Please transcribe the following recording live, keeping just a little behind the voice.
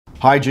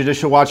Hi,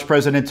 Judicial Watch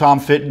President Tom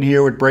Fitton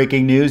here with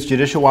breaking news.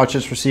 Judicial Watch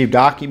has received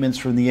documents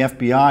from the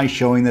FBI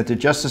showing that the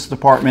Justice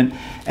Department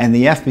and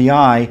the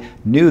FBI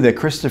knew that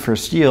Christopher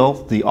Steele,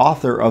 the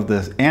author of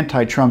the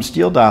Anti-Trump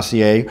Steele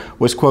Dossier,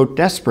 was, quote,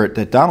 desperate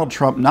that Donald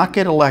Trump not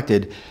get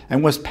elected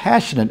and was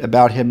passionate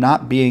about him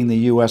not being the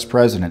U.S.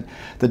 president.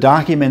 The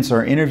documents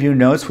are interview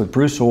notes with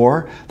Bruce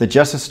Ohr, the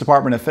Justice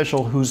Department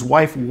official whose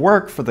wife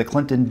worked for the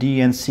Clinton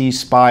DNC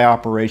spy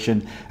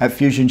operation at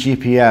Fusion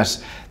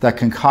GPS that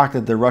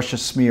concocted the Russia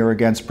smear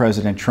against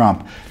President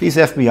Trump. These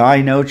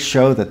FBI notes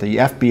show that the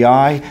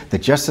FBI, the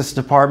Justice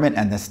Department,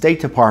 and the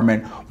State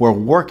Department were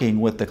working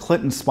with the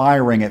Clinton spy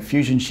ring at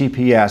Fusion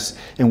GPS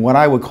in what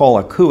I would call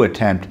a coup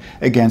attempt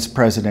against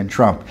President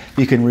Trump.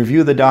 You can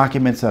review the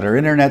documents at our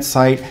internet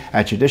site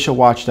at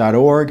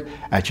judicialwatch.org,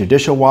 at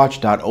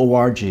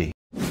judicialwatch.org.